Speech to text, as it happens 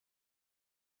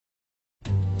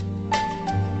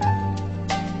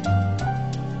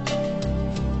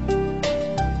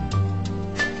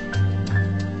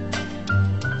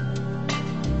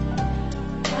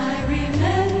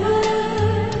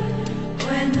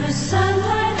the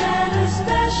sunlight had a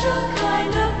special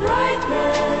kind of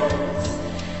brightness,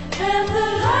 and the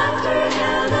laughter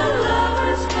held a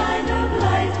lover's kind of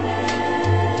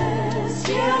lightness.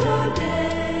 Yellow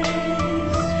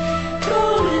days,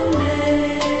 golden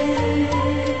days.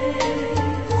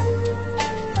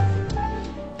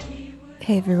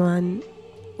 Hey everyone,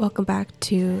 welcome back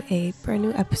to a brand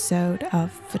new episode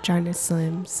of VAGINA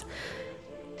SLIMS.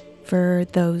 For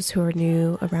those who are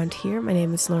new around here, my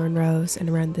name is Lauren Rose, and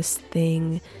I run this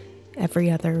thing every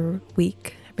other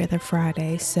week, every other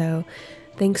Friday. So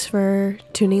thanks for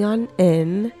tuning on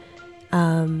in.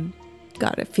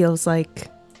 God, it feels like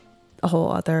a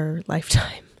whole other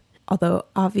lifetime. Although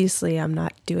obviously I'm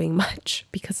not doing much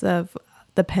because of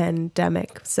the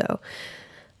pandemic. So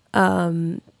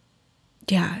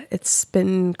yeah, it's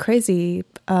been crazy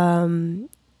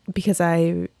because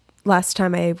last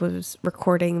time I was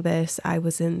recording this, I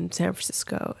was in San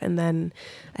Francisco, and then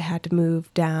I had to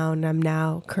move down. I'm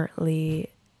now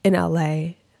currently in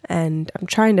LA, and I'm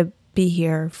trying to be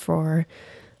here for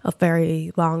a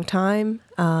very long time.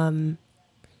 And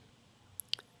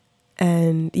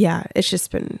yeah, it's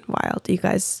just been wild. You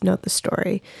guys know the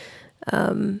story.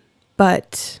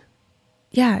 But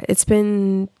yeah, it's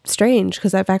been strange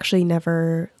because I've actually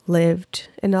never lived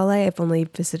in LA. I've only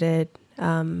visited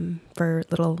for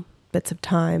little bits of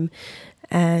time,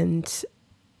 and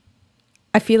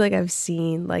I feel like I've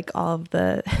seen like all of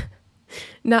the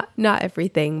not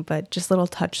everything, but just little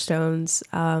touchstones.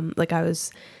 Like I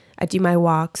do my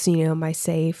walks, my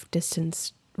safe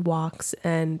distance walks,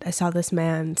 and I saw this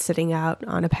man sitting out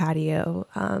on a patio,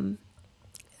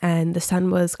 and the sun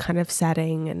was kind of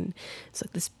setting, and it's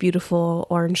like this beautiful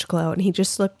orange glow, and he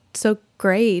just looked so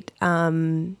great.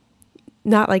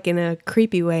 Not like in a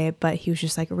creepy way, but he was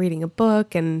just like reading a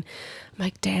book, and I'm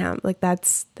like, damn, like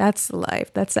that's the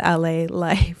life. That's the LA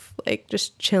life. Like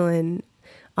just chilling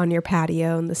on your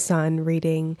patio in the sun,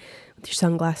 reading with your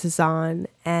sunglasses on.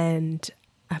 And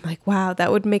I'm like, wow,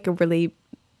 that would make a really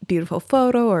beautiful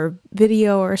photo or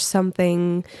video or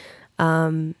something.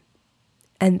 And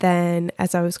then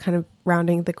as I was kind of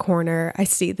rounding the corner, I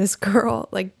see this girl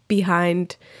like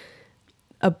behind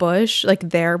a bush, like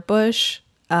their bush,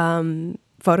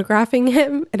 photographing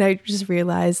him, and I just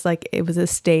realized like it was a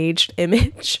staged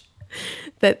image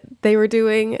that they were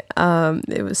doing.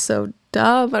 It was so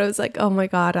dumb. I was like, oh my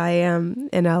God, I am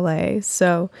in LA.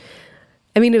 So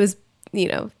I mean, it was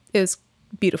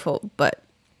beautiful, but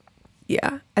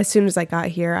yeah, as soon as I got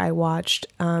here, I watched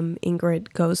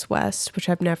Ingrid Goes West, which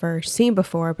I've never seen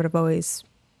before, but I've always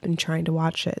been trying to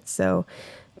watch it. So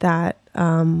that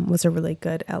was a really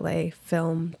good LA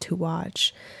film to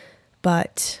watch.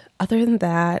 But other than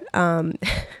that,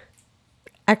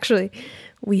 actually,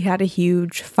 we had a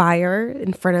huge fire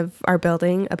in front of our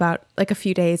building about like a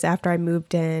few days after I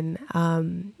moved in.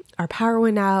 Our power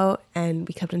went out, and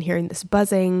we kept on hearing this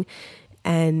buzzing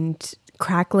and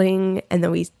crackling. And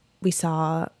then we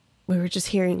were just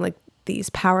hearing like these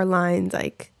power lines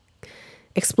like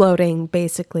exploding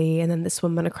basically. And then this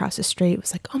woman across the street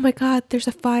was like, oh my God, there's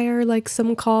a fire. Like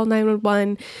someone call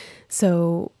 911.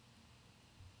 So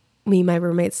me and my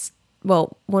roommates,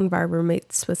 well, one of our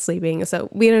roommates was sleeping, so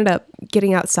we ended up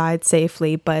getting outside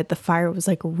safely, but the fire was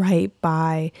like right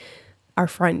by our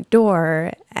front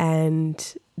door,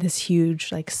 and this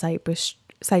huge like cypress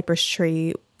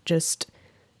tree just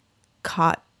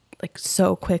caught like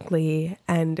so quickly,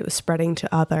 and it was spreading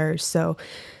to others. So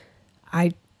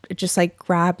I just like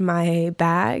grabbed my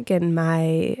bag and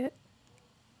my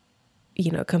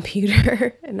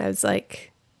computer, and I was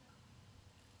like,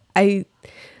 I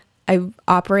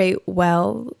operate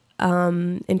well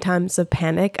in times of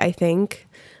panic, I think.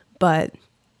 But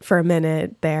for a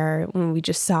minute there, when we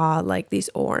just saw like these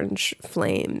orange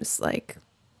flames like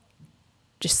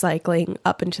just cycling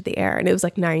up into the air, and it was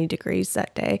like 90 degrees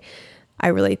that day, I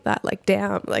really thought like,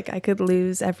 damn, like I could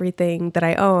lose everything that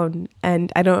I own. And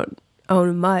I don't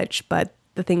own much, but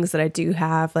the things that I do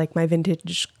have, like my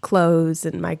vintage clothes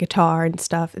and my guitar and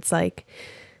stuff, it's like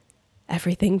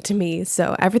everything to me.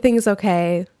 So everything is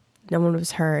okay. No one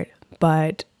was hurt,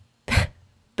 but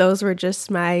those were just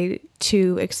my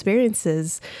two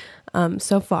experiences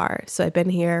so far. So I've been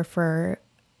here for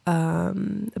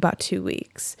about 2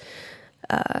 weeks.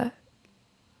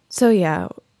 So yeah,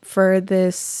 for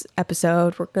this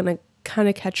episode, we're going to kind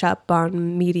of catch up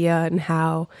on media and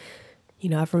how,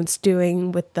 everyone's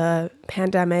doing with the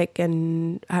pandemic,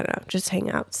 and I don't know, just hang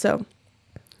out. So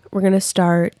we're going to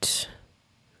start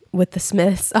with the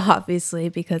Smiths, obviously,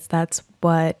 because that's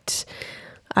what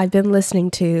I've been listening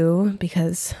to,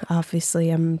 because obviously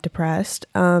I'm depressed.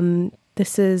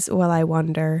 This is Well I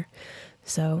Wonder,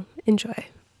 so enjoy.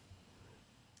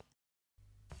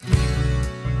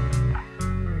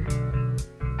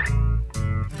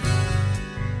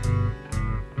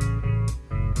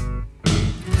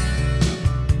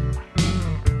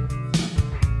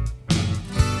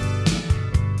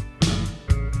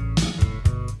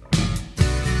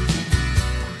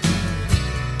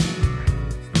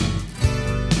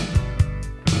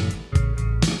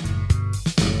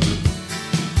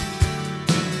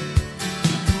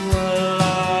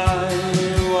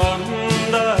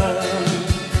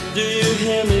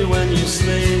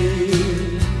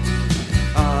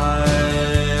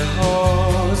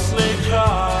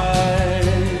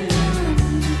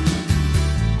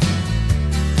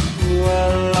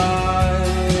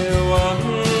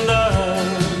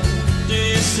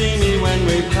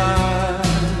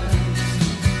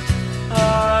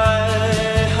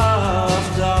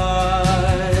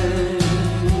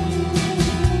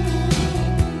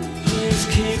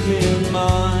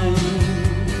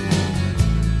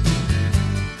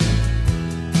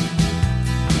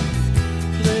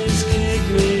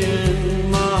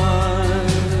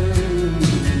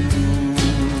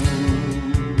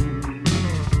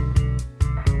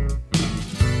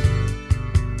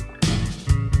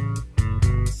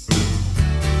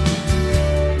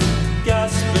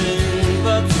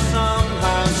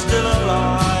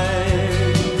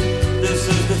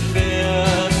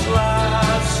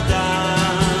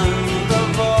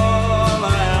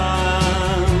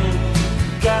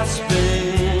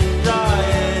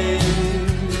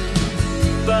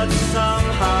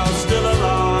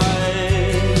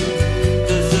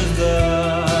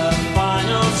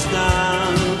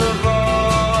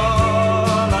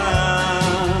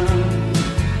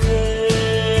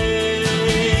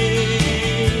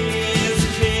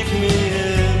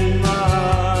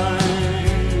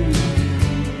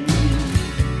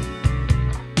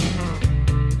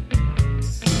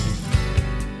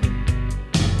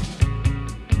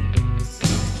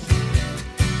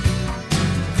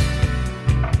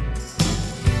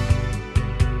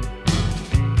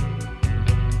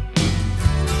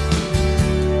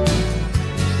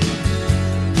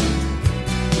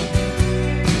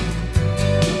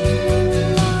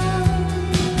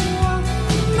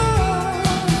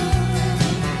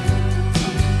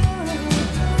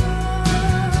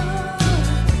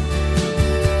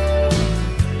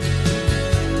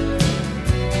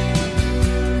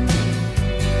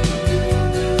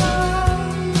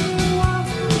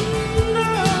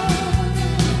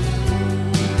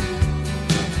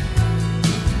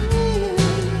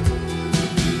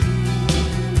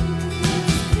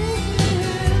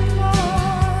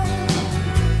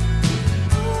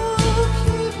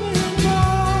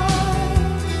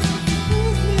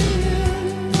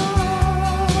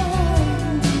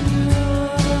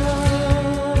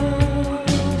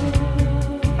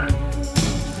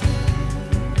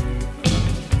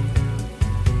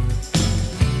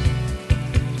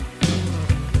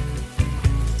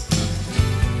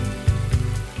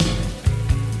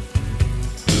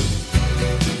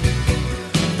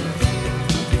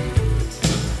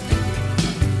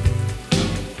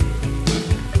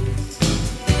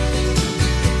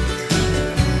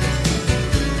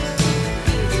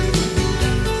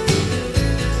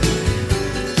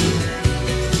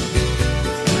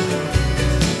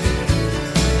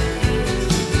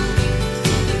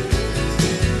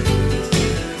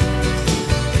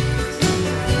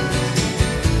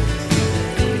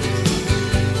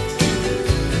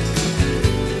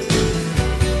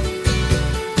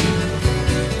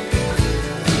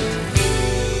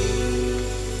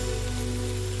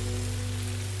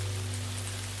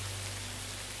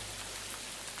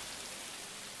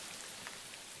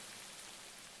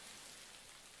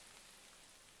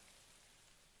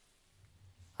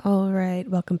 All right,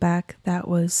 welcome back. That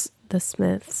was The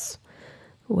Smiths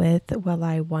with Well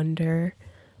I Wonder.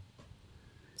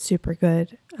 Super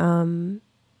good.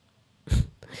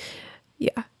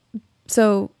 Yeah.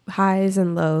 So highs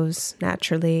and lows,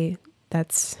 naturally.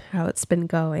 That's how it's been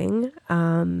going.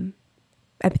 The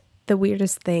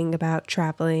weirdest thing about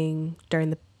traveling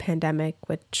during the pandemic,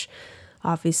 which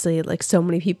obviously like so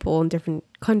many people in different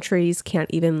countries can't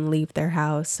even leave their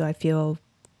house. So I feel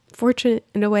fortunate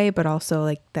in a way, but also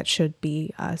like that should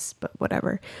be us, but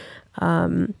whatever.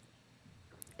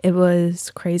 It was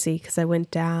crazy because I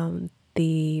went down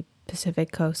the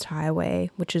Pacific Coast Highway,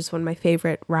 which is one of my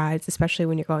favorite rides, especially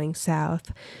when you're going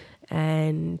south.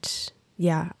 And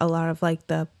yeah, a lot of like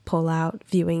the pull out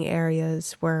viewing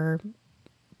areas were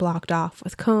blocked off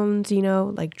with cones,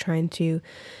 like trying to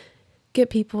get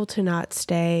people to not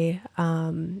stay.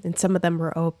 And some of them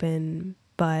were open,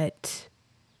 but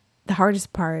the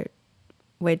hardest part,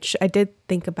 which I did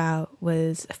think about,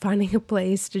 was finding a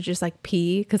place to just like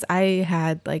pee, because I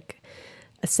had like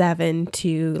a 7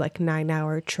 to like 9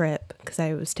 hour trip because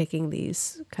I was taking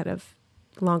these kind of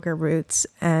longer routes.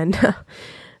 And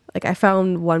like I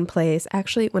found one place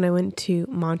actually when I went to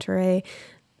Monterey,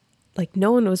 like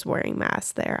no one was wearing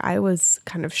masks there. I was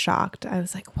kind of shocked. I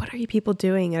was like, what are you people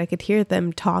doing? And I could hear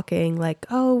them talking like,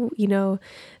 oh,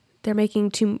 they're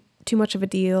making too much of a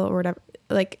deal or whatever.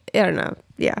 Like, I don't know.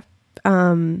 Yeah.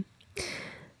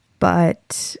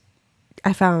 But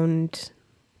I found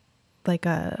like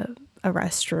a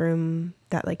restroom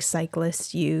that like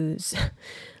cyclists use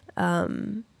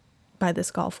by this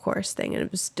golf course thing, and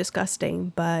it was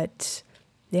disgusting. But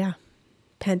yeah,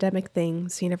 pandemic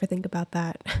things, you never think about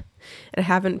that. And I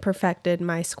haven't perfected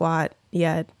my squat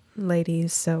yet,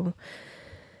 ladies, so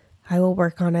I will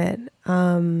work on it.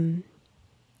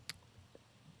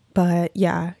 But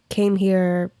yeah, came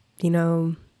here,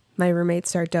 my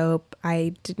roommates are dope.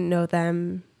 I didn't know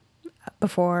them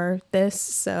before this,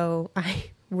 so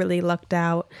I really lucked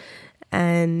out.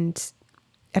 And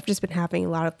I've just been having a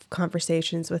lot of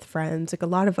conversations with friends. Like a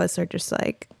lot of us are just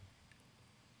like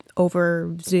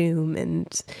over Zoom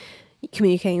and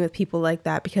communicating with people like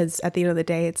that, because at the end of the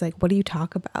day, it's like, what do you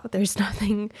talk about? There's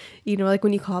nothing, like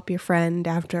when you call up your friend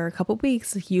after a couple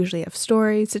weeks, like you usually have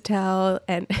stories to tell.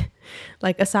 And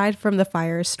like, aside from the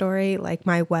fire story, like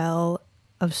my well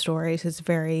of stories is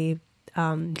very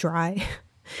dry.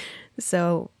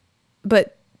 So,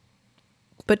 but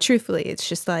truthfully, it's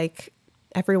just like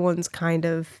everyone's kind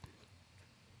of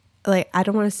like, I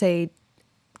don't want to say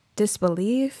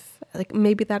disbelief, like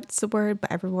maybe that's the word,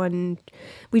 but everyone,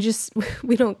 we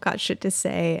don't got shit to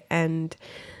say. And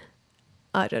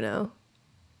I don't know,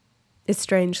 it's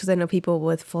strange because I know people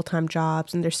with full-time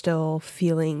jobs and they're still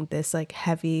feeling this like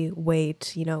heavy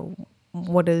weight,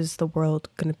 what is the world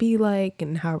going to be like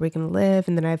and how are we going to live?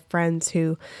 And then I have friends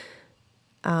who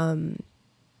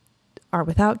are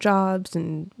without jobs,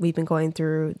 and we've been going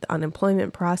through the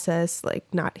unemployment process, like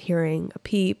not hearing a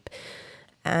peep.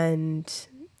 And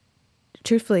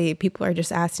truthfully, people are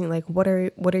just asking like, what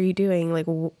are you doing? Like,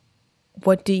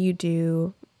 what do you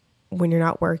do when you're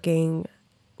not working?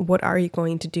 What are you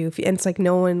going to do? And it's like,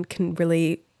 no one can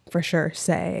really for sure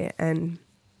say. And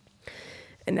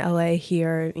in LA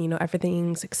here,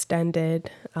 everything's extended,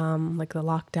 like the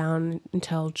lockdown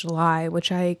until July,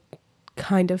 which I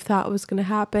kind of thought was going to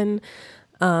happen.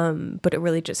 But it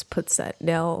really just puts that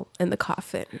nail in the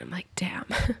coffin. And I'm like, damn.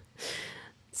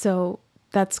 So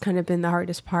that's kind of been the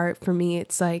hardest part for me.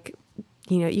 It's like,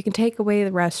 you can take away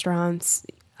the restaurants.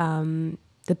 The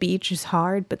beach is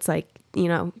hard, but it's like,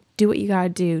 do what you gotta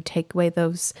do, take away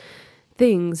those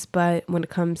things. But when it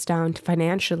comes down to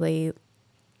financially,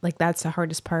 like that's the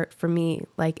hardest part for me.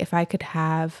 Like if I could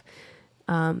have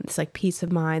this like peace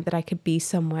of mind that I could be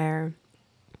somewhere,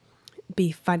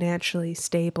 be financially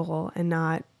stable, and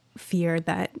not fear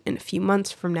that in a few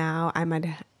months from now I might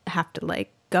have to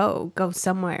like go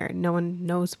somewhere, no one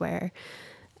knows where.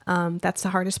 That's the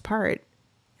hardest part.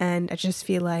 And I just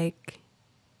feel like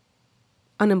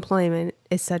unemployment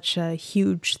is such a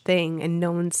huge thing, and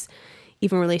no one's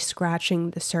even really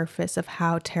scratching the surface of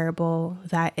how terrible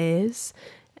that is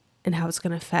and how it's going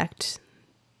to affect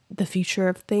the future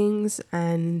of things.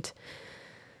 And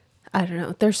I don't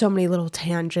know, there's so many little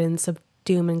tangents of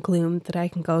doom and gloom that I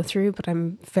can go through, but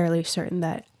I'm fairly certain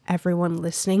that everyone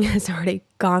listening has already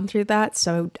gone through that.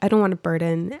 So I don't want to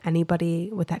burden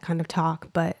anybody with that kind of talk,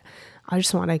 but I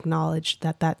just want to acknowledge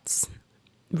that that's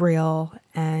real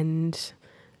and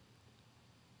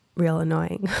real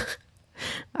annoying.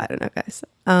 I don't know, guys.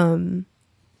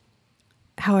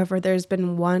 However, there's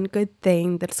been one good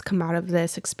thing that's come out of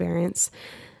this experience.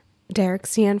 Derek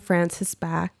Cianfrance is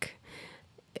back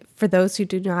for those who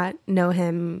do not know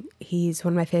him, he's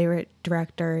one of my favorite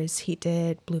directors. He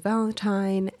did Blue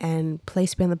Valentine and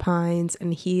Place Beyond the Pines,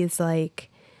 and he is like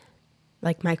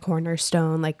my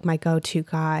cornerstone, like my go-to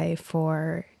guy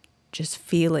for just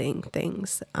feeling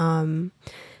things. And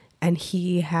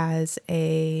he has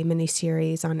a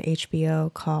miniseries on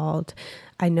HBO called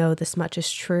I Know This Much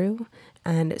Is True,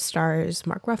 and it stars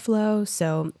Mark Ruffalo.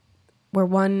 So we're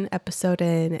one episode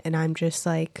in, and I'm just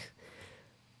like,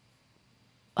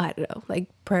 I don't know, like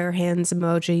prayer hands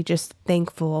emoji, just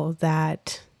thankful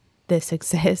that this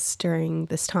exists during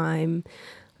this time.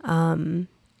 Because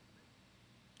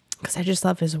I just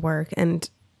love his work. And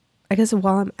I guess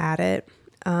while I'm at it,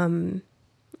 I'm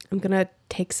going to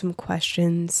take some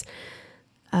questions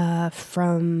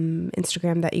from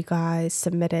Instagram that you guys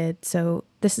submitted. So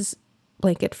this is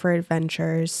Blanket for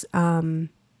Adventures. It kind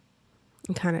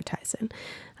of ties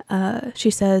in.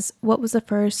 She says, what was the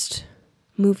first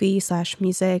movie /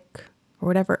 music or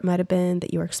whatever it might have been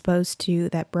that you were exposed to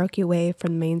that broke you away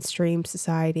from mainstream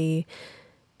society,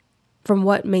 from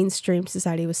what mainstream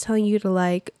society was telling you to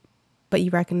like, but you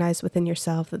recognized within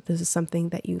yourself that this is something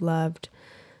that you loved,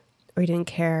 or you didn't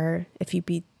care if you'd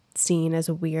be seen as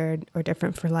a weird or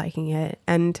different for liking it?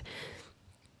 And,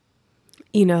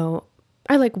 you know,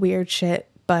 I like weird shit,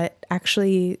 but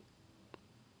actually,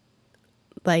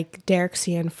 like, Derek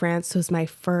Cianfrance was my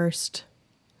first,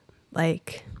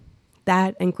 like,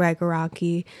 that and Greg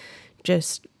Araki,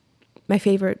 just my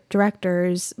favorite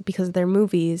directors because of their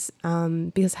movies,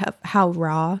 because how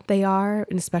raw they are,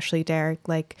 and especially Derek.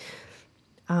 Like,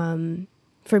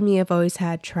 for me, I've always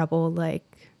had trouble, like,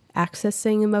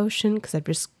 accessing emotion because I've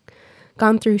just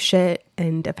gone through shit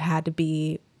and I've had to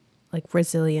be, like,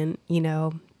 resilient, you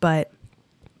know. But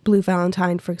Blue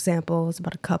Valentine, for example, is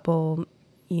about a couple,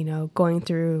 you know, going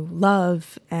through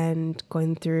love and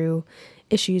going through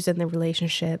issues in the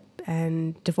relationship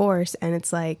and divorce. And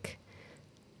it's like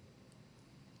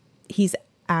he's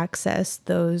accessed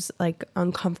those, like,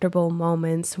 uncomfortable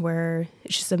moments where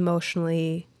it's just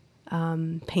emotionally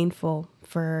painful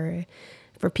for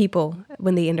people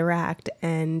when they interact.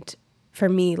 And for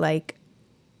me, like,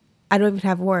 I don't even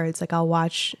have words. Like, I'll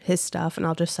watch his stuff and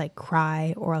I'll just, like,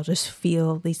 cry, or I'll just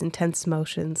feel these intense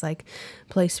emotions, like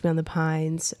Place Beyond the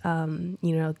Pines,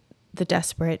 you know, the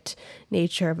desperate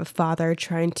nature of a father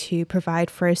trying to provide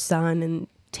for his son and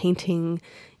tainting,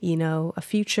 you know, a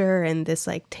future and this,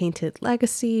 like, tainted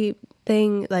legacy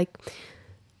thing. Like,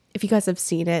 if you guys have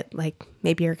seen it, like,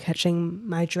 maybe you're catching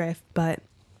my drift, but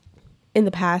in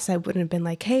the past I wouldn't have been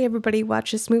like, hey, everybody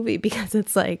watch this movie, because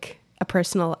it's like a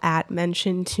personal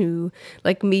mention to,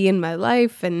 like, me and my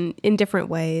life and in different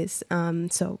ways.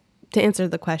 So to answer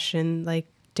the question, like,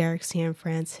 Derek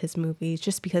Cianfrance, his movies,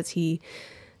 just because he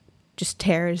just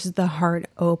tears the heart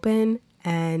open,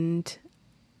 and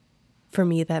for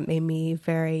me that made me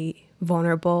very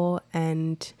vulnerable,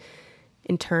 and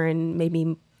in turn made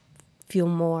me feel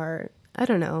more, I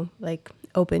don't know, like,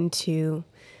 open to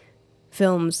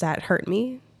films that hurt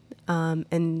me,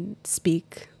 and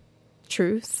speak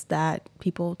truths that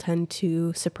people tend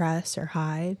to suppress or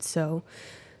hide. So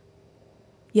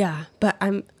yeah, but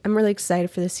I'm really excited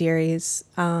for the series.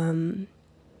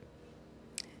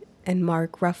 And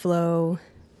Mark Ruffalo,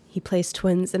 he plays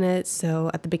twins in it.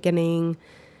 So at the beginning,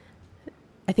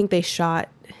 I think they shot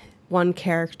one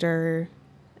character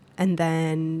and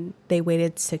then they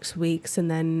waited 6 weeks,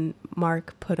 and then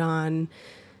Mark put on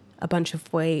a bunch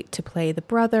of weight to play the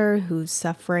brother who's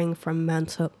suffering from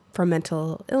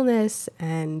mental illness,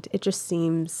 and it just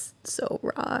seems so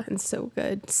raw and so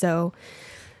good. So,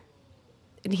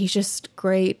 and he's just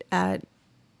great at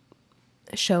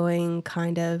showing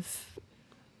kind of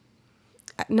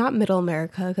not middle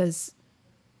America, because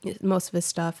most of his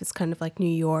stuff is kind of like New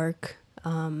York,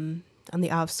 on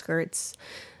the outskirts,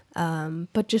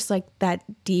 but just like that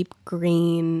deep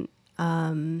green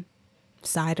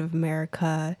side of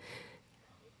America,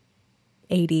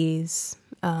 80s,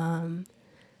 kind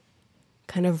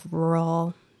of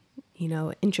rural, you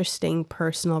know, interesting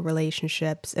personal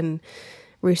relationships. And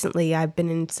recently I've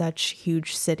been in such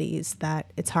huge cities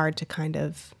that it's hard to kind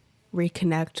of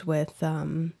reconnect with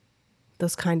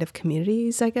those kind of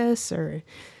communities, I guess, or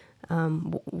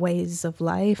ways of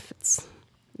life.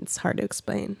 It's hard to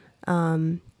explain.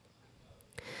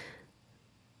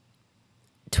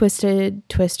 Twisted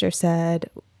Twister said,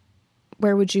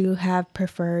 where would you have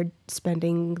preferred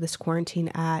spending this quarantine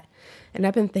at? And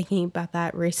I've been thinking about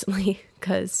that recently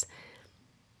because,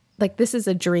 like, this is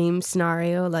a dream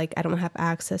scenario. Like, I don't have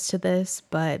access to this,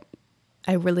 but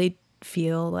I really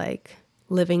feel like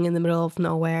living in the middle of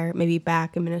nowhere, maybe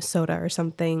back in Minnesota or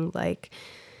something, like,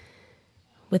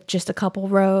 with just a couple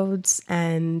roads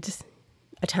and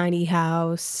a tiny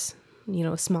house,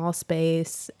 a small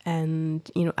space, and,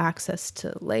 access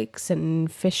to lakes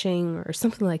and fishing or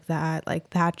something like that.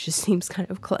 Like, that just seems kind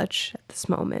of clutch at this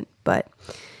moment. But,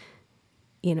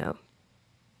 I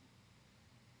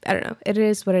don't know. It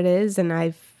is what it is. And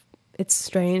it's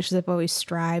strange because I've always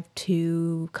strived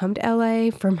to come to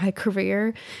LA for my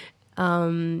career,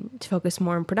 to focus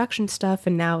more on production stuff.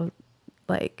 And now,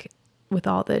 like, with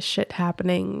all this shit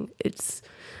happening, it's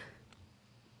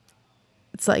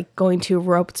like going to a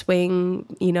rope swing,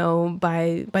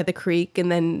 by the creek,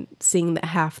 and then seeing that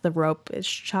half the rope is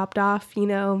chopped off,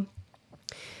 and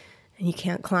you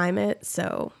can't climb it.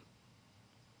 So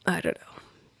I don't know.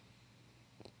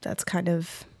 That's kind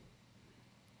of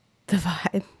the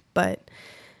vibe. But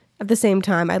at the same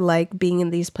time, I like being in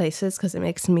these places because it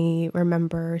makes me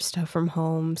remember stuff from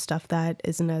home, stuff that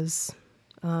isn't as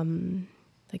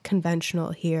like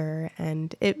conventional here.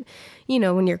 And it,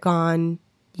 when you're gone,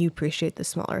 you appreciate the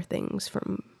smaller things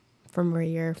from where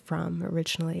you're from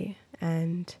originally.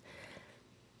 And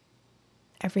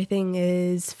everything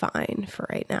is fine for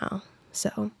right now.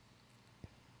 So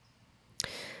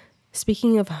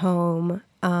speaking of home,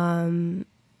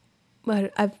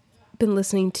 but I've been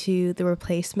listening to The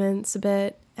Replacements a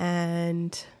bit,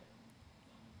 and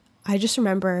I just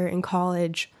remember in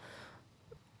college,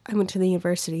 I went to the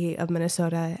University of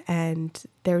Minnesota, and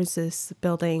there was this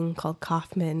building called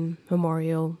Kauffman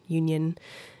Memorial Union,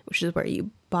 which is where you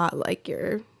bought like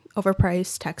your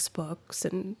overpriced textbooks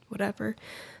and whatever.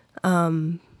 But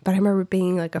I remember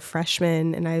being like a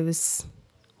freshman, and I was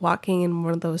walking in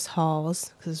one of those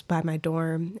halls because it was by my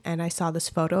dorm, and I saw this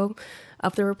photo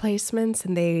of The Replacements,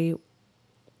 and it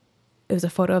was a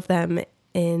photo of them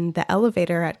in the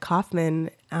elevator at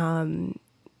Kauffman, in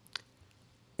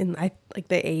like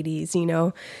the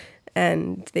 80s,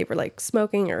 and they were like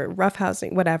smoking or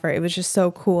roughhousing, whatever. It was just so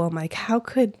cool. I'm like, how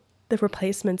could The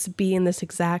Replacements be in this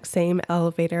exact same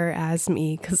elevator as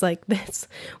me? Because like this,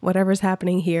 whatever's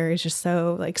happening here is just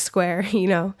so like square,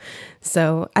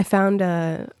 So I found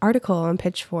a article on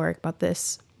Pitchfork about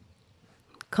this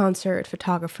concert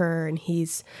photographer, and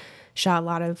he's shot a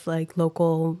lot of like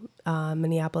local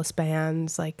Minneapolis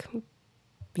bands, like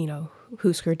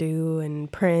Husker Du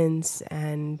and Prince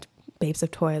and Babes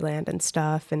of Toyland and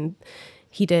stuff, and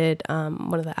he did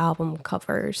one of the album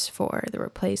covers for The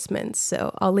Replacements.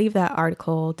 So I'll leave that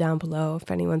article down below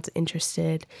if anyone's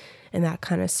interested in that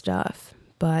kind of stuff.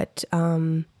 But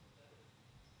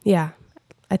yeah,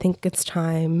 I think it's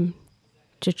time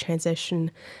to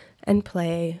transition and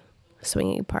play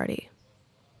Swinging Party.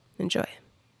 Enjoy.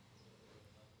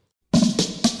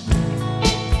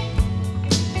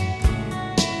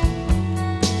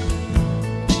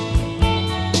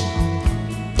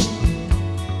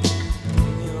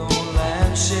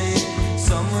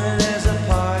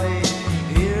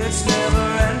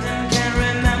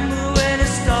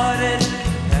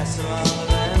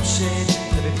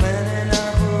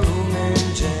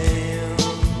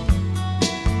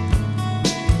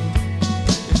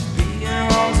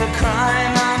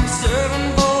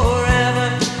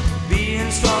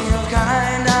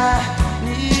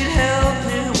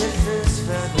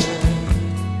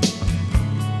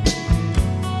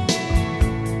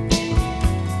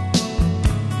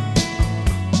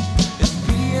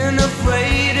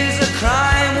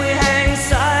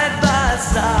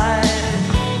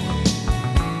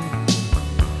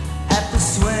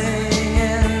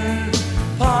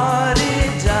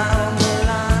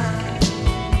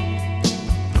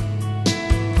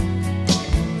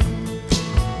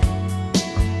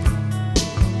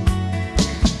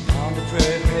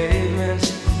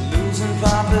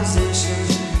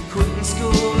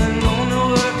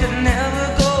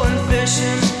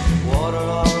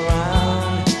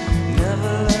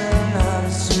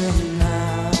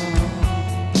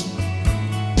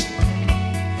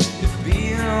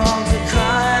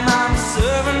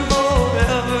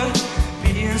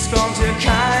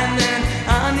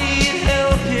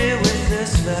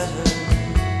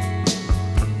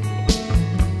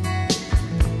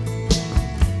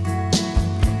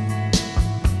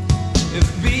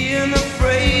 If being a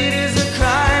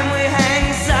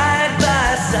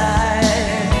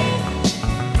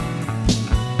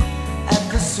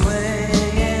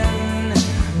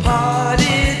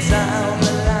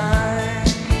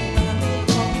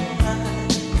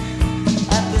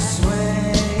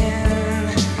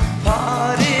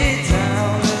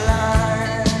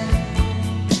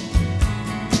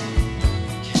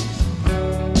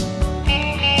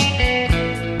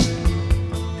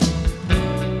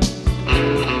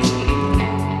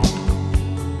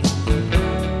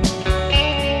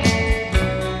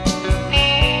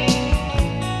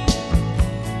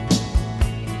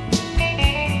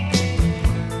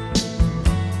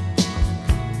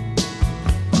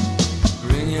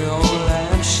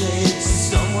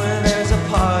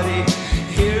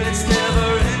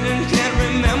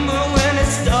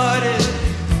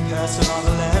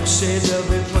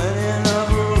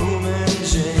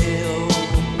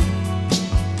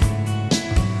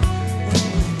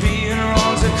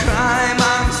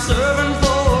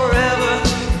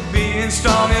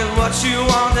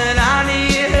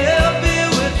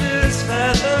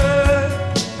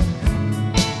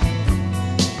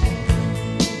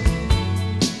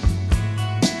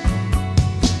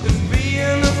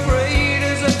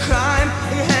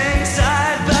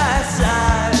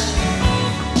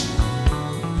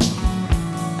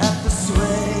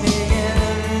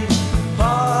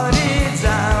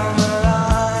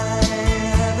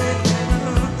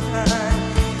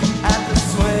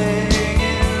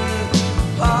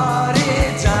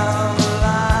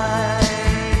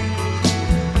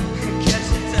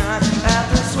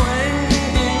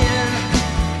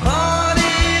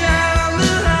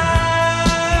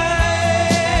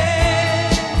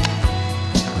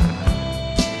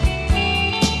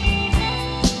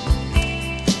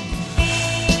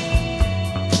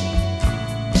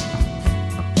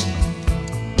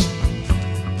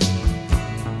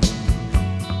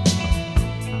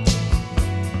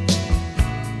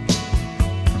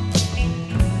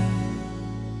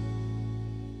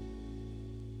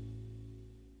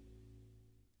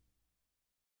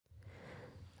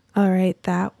All right,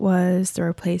 that was The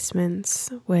Replacements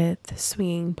with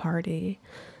Swinging Party.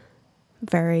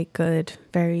 Very good,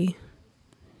 very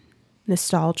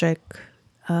nostalgic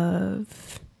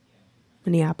of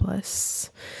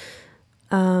Minneapolis.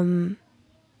 So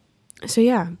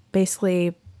yeah,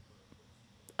 basically,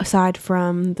 aside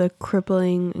from the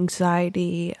crippling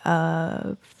anxiety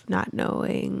of not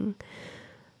knowing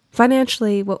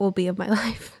financially what will be of my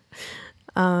life,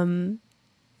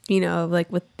 like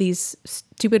with these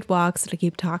stupid walks that I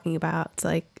keep talking about, it's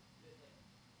like,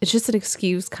 it's just an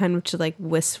excuse kind of to like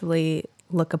wistfully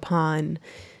look upon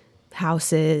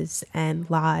houses and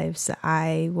lives that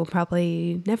I will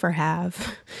probably never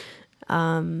have.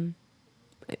 I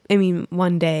mean,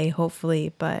 one day,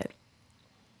 hopefully, but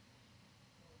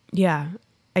yeah,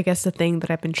 I guess the thing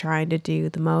that I've been trying to do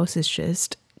the most is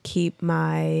just keep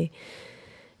my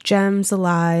gems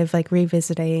alive, like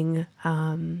revisiting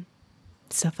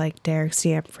stuff like Derek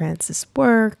Cianfrance's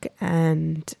work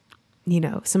and,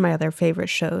 some of my other favorite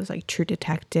shows like True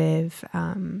Detective,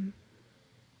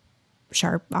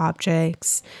 Sharp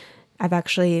Objects. I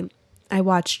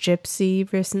watched Gypsy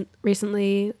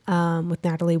recently with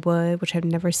Natalie Wood, which I've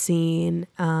never seen,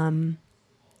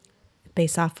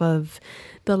 based off of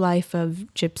the life of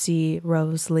Gypsy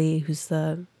Rose Lee, who's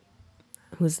the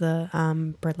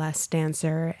burlesque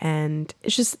dancer. And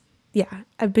it's just, yeah,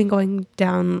 I've been going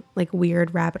down like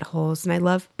weird rabbit holes, and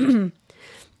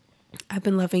I've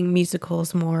been loving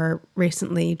musicals more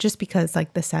recently just because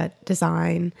like the set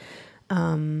design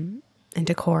and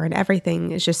decor and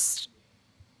everything is just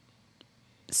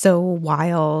so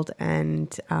wild, and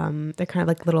they're kind of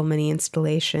like little mini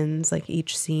installations, like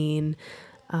each scene.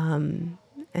 And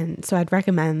so I'd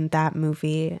recommend that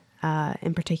movie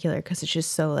in particular because it's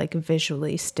just so like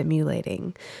visually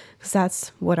stimulating, because that's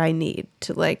what I need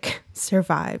to like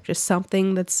survive. Just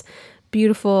something that's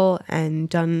beautiful and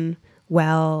done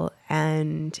well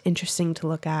and interesting to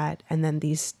look at. And then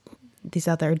these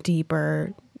other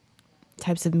deeper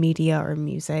types of media or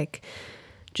music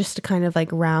just to kind of like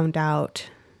round out,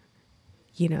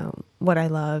 what I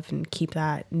love and keep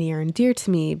that near and dear to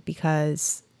me,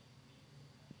 because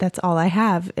that's all I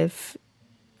have if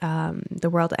the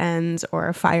world ends or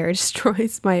a fire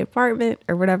destroys my apartment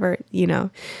or whatever,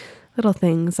 little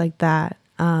things like that.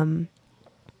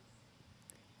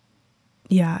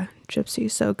 Yeah, Gypsy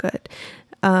is so good.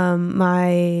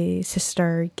 My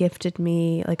sister gifted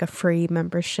me like a free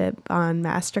membership on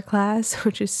Masterclass,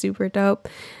 which is super dope.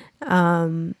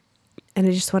 And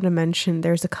I just want to mention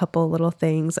there's a couple little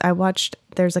things.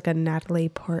 There's like a Natalie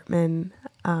Portman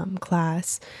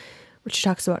class where she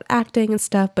talks about acting and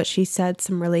stuff, but she said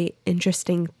some really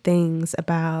interesting things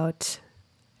about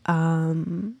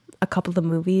a couple of the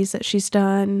movies that she's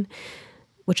done,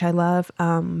 which I love.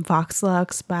 Vox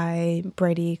Lux by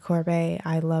Brady Corbet.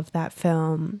 I love that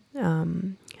film.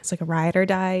 It's like a ride or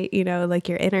die, like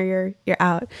you're in or you're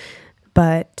out.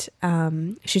 But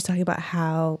she's talking about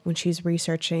how when she's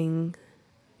researching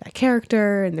that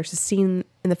character, and there's a scene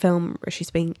in the film where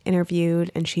she's being interviewed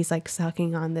and she's like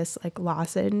sucking on this like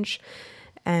lozenge,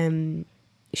 and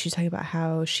she's talking about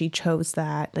how she chose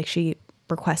that, like she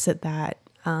requested that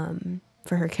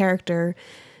for her character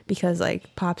because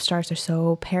like pop stars are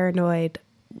so paranoid,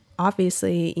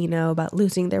 obviously, about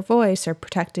losing their voice or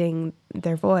protecting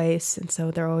their voice, and so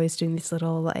they're always doing these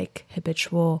little like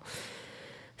habitual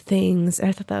things. And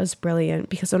I thought that was brilliant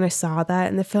because when I saw that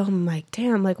in the film, I'm like,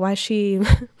 damn, like why is she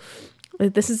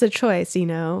this is a choice,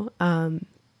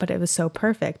 but it was so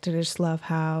perfect, and I just love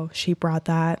how she brought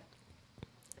that.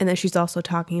 And then she's also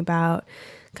talking about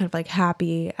kind of like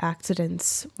happy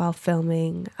accidents while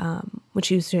filming, when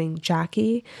she was doing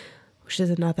Jackie, which is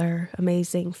another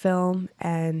amazing film.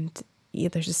 And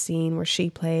there's a scene where she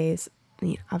plays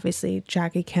obviously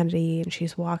Jackie Kennedy, and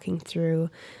she's walking through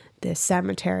this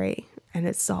cemetery and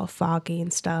it's all foggy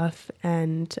and stuff,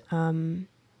 and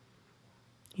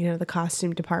the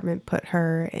costume department put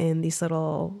her in these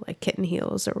little like kitten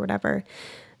heels or whatever,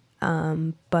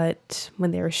 but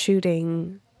when they were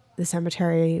shooting, the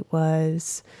cemetery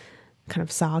was kind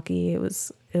of soggy, it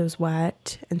was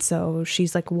wet, and so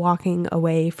she's like walking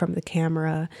away from the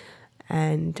camera,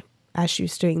 and as she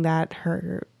was doing that,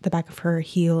 the back of her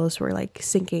heels were like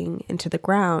sinking into the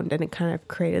ground, and it kind of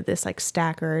created this like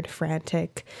staggered,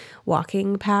 frantic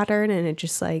walking pattern, and it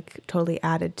just like totally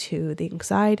added to the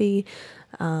anxiety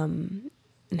and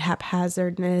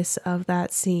haphazardness of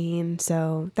that scene.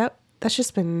 So that's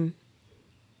just been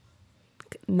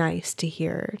nice to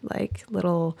hear, like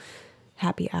little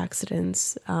happy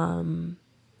accidents.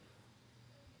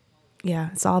 Yeah,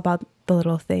 it's all about the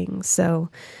little things. So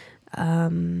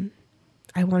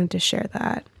I wanted to share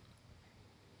that.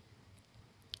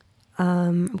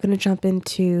 I'm going to jump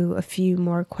into a few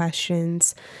more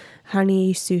questions.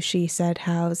 Honey Sushi said,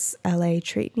 how's LA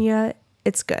treating you?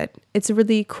 It's good. It's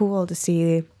really cool to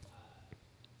see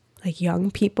like young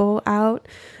people out.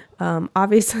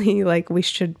 Obviously, like we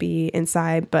should be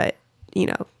inside, but you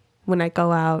know, when I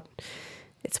go out,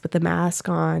 it's with the mask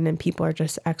on and people are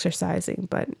just exercising.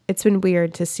 But it's been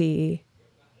weird to see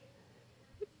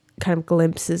kind of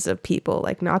glimpses of people,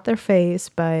 like not their face,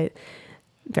 but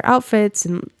their outfits.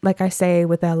 And like I say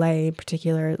with LA in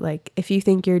particular, like if you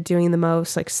think you're doing the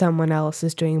most, like someone else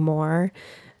is doing more.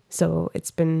 So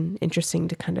it's been interesting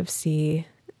to kind of see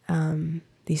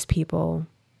these people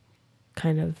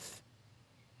kind of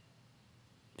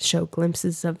show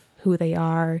glimpses of who they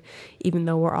are, even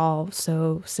though we're all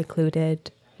so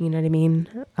secluded. You know what I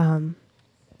mean?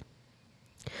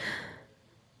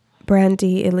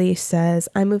 Brandy Elise says,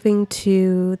 I'm moving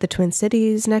to the Twin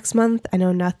Cities next month. I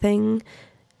know nothing.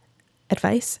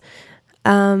 Advice?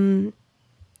 The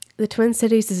Twin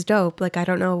Cities is dope. Like, I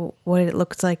don't know what it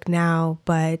looks like now,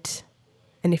 but,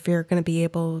 and if you're going to be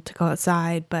able to go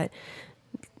outside, but,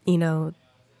 you know,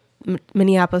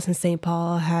 Minneapolis and St.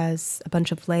 Paul has a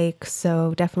bunch of lakes,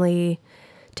 so definitely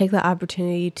take the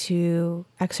opportunity to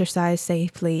exercise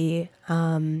safely.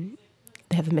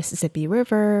 They have the Mississippi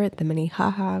River, the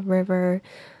Minnehaha River.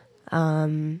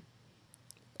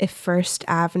 If First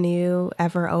Avenue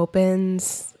ever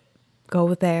opens,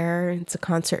 go there. It's a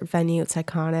concert venue. It's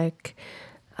iconic.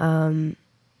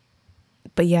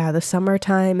 But yeah, the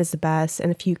summertime is the best.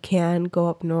 And if you can go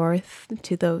up north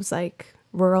to those like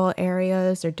rural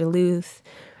areas or Duluth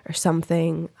or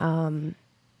something,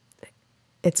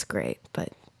 it's great. But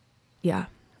yeah,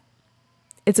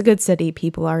 it's a good city.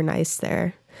 People are nice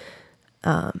there.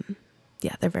 Yeah,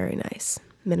 they're very nice.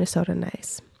 Minnesota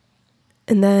nice.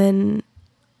 And then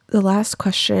the last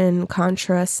question,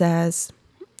 Contra says,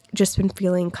 just been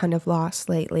feeling kind of lost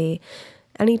lately.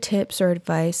 Any tips or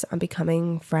advice on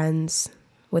becoming friends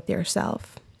with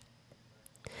yourself?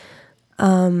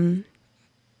 Yeah,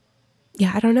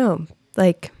 I don't know.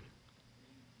 Like,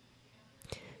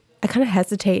 I kind of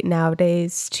hesitate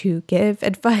nowadays to give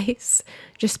advice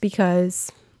just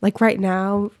because, like, right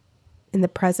now in the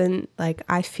present, like,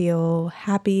 I feel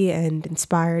happy and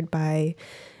inspired by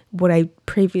what I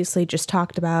previously just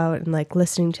talked about, and like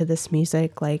listening to this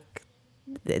music, like,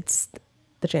 it's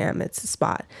the jam, it's the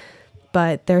spot.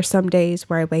 But there are some days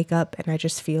where I wake up and I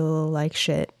just feel like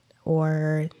shit,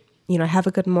 or, you know, I have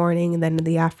a good morning and then in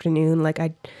the afternoon, like,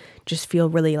 I just feel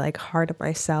really like hard on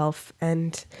myself.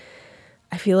 And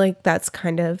I feel like that's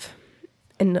kind of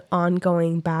an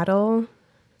ongoing battle,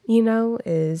 you know,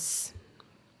 is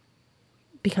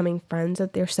becoming friends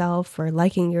with yourself or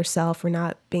liking yourself or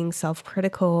not being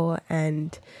self-critical.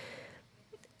 And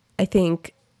I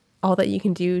think all that you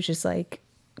can do is just like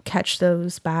catch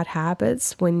those bad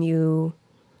habits when you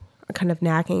are kind of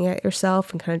nagging at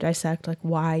yourself and kind of dissect like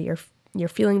why you're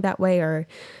feeling that way or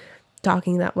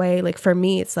talking that way. Like for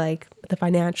me, it's like the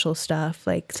financial stuff.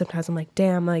 Like sometimes I'm like,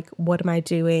 damn, like what am I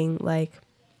doing? Like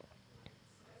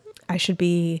I should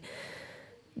be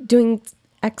doing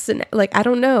X and like, I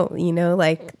don't know, you know,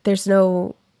 like there's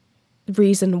no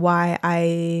reason why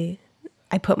I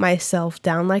put myself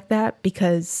down like that,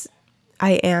 because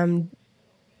I am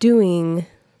doing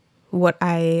what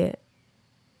I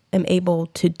am able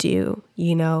to do,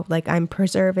 you know, like I'm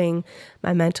preserving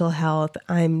my mental health.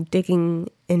 I'm digging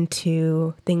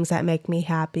into things that make me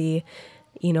happy.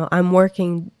 You know, I'm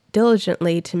working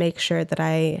diligently to make sure that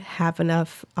I have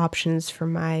enough options for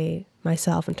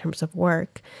myself in terms of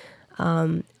work.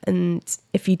 And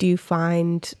if you do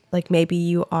find like maybe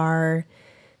you are,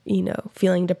 you know,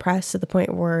 feeling depressed to the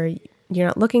point where you're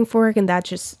not looking for work and that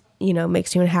just, you know,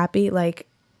 makes you unhappy, like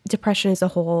depression is a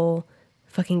whole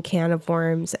fucking can of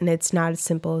worms, and it's not as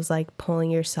simple as like pulling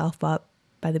yourself up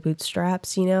by the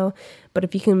bootstraps, you know. But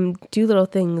if you can do little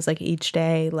things like each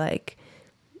day, like,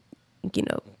 you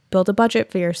know, build a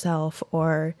budget for yourself,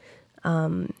 or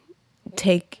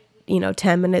take, you know,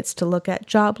 10 minutes to look at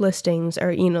job listings,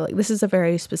 or, you know, like this is a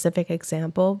very specific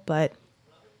example, but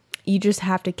you just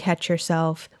have to catch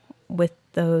yourself with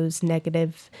those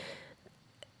negative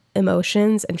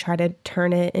emotions and try to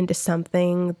turn it into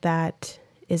something that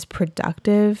is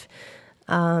productive.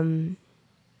 And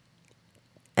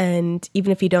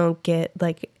even if you don't get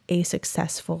like a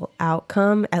successful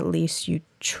outcome, at least you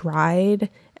tried,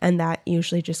 and that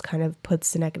usually just kind of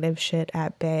puts the negative shit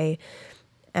at bay.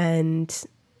 And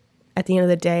at the end of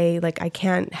the day, like I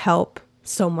can't help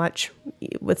so much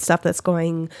with stuff that's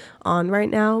going on right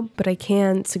now, but I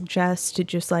can suggest to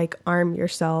just like arm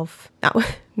yourself,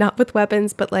 not with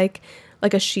weapons, but like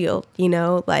a shield, you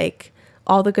know, like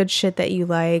all the good shit that you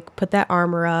like, put that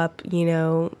armor up, you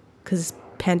know, because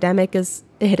pandemic is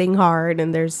hitting hard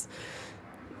and there's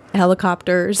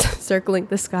helicopters circling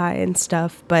the sky and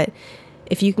stuff. But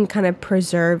if you can kind of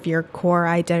preserve your core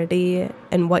identity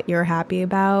and what you're happy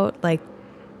about, like,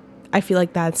 I feel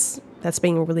like that's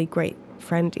being a really great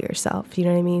friend to yourself. You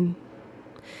know what I mean?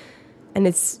 And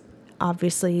it's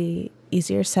obviously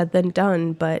easier said than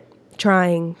done, but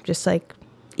trying just like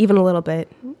even a little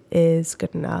bit is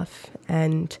good enough.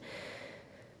 And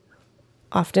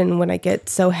often when I get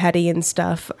so heady and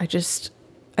stuff, I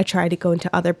try to go into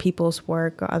other people's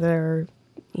work or other,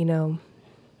 you know,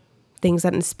 things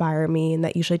that inspire me, and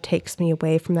that usually takes me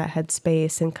away from that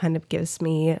headspace and kind of gives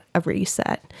me a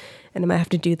reset. And I might have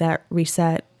to do that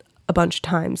reset a bunch of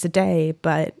times a day,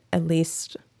 but at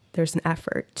least there's an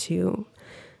effort to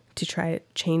try to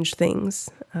change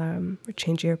things, or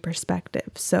change your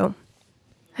perspective. So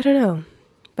I don't know,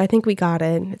 but I think we got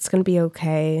it. It's going to be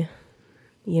okay.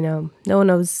 You know, no one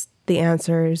knows the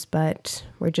answers, but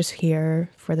we're just here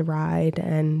for the ride,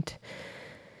 and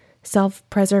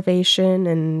self-preservation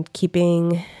and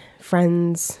keeping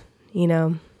friends, you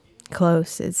know,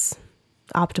 close is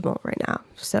optimal right now.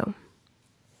 So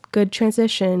good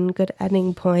transition, good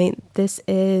ending point. This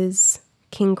is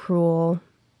King Cruel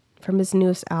from his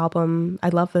newest album. I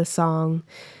love this song.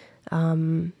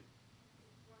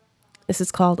 This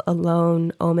is called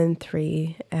Alone, Omen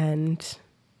 3, and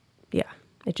yeah,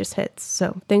 it just hits.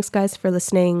 So thanks guys for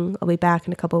listening. I'll be back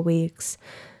in a couple of weeks.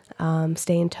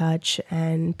 Stay in touch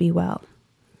and be well.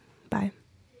 Bye.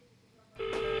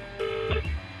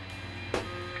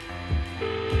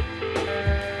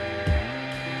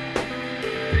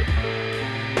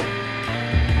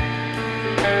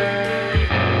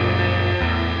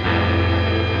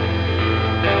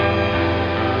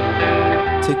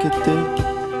 Take a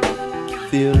dip,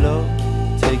 feel low,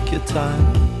 take your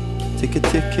time. Take a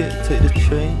ticket, take the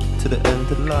train to the end of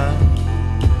the line.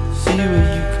 See where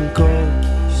you can go,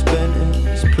 you spent it,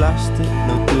 it's plastic,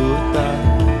 no do or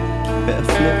die. Better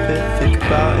flip it, think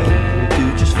about it, and you'll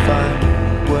do just fine.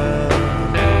 Well,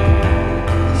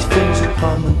 these things will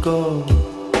come and go.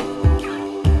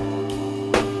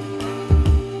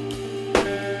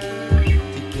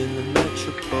 Deep in the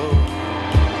metropole.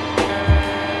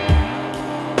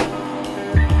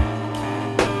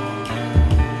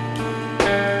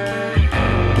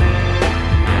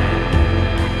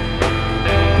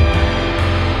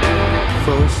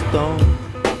 Stone,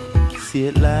 see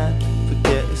it land,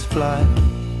 forget it's fly.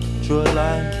 Draw a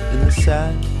line in the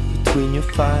sand between your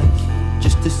thighs,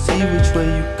 just to see which way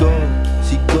you go.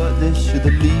 So you got this, you're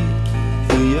the lead,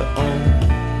 feel your own.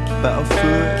 Battle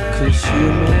through it,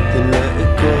 consume it, then let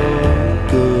it go.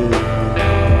 Good,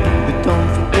 but don't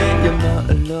forget you're not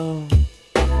alone.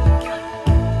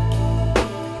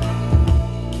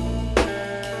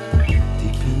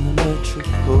 Deep in the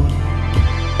metropole.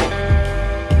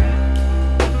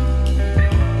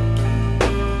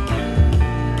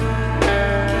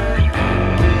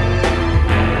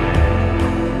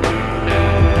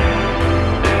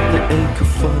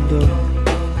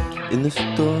 In the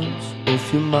storms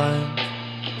of your mind,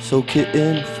 soak it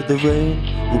in for the rain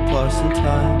will pass in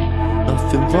time.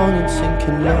 Nothing wrong in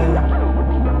sinking low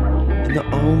in the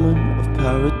omen of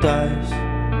paradise.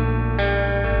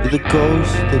 You're the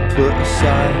ghost they put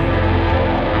aside,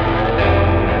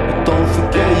 but don't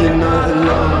forget you're not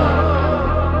alone.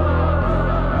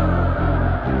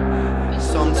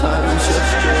 Sometimes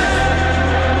it's just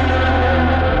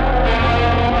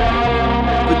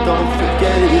but don't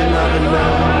forget you're not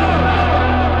alone.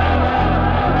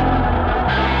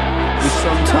 We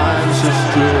sometimes just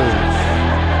drift.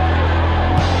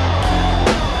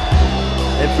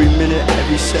 Every minute,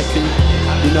 every second,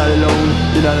 you're not alone,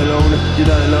 you're not alone, you're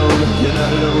not alone, you're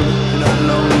not alone, you're not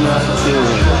alone, you're not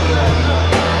alone.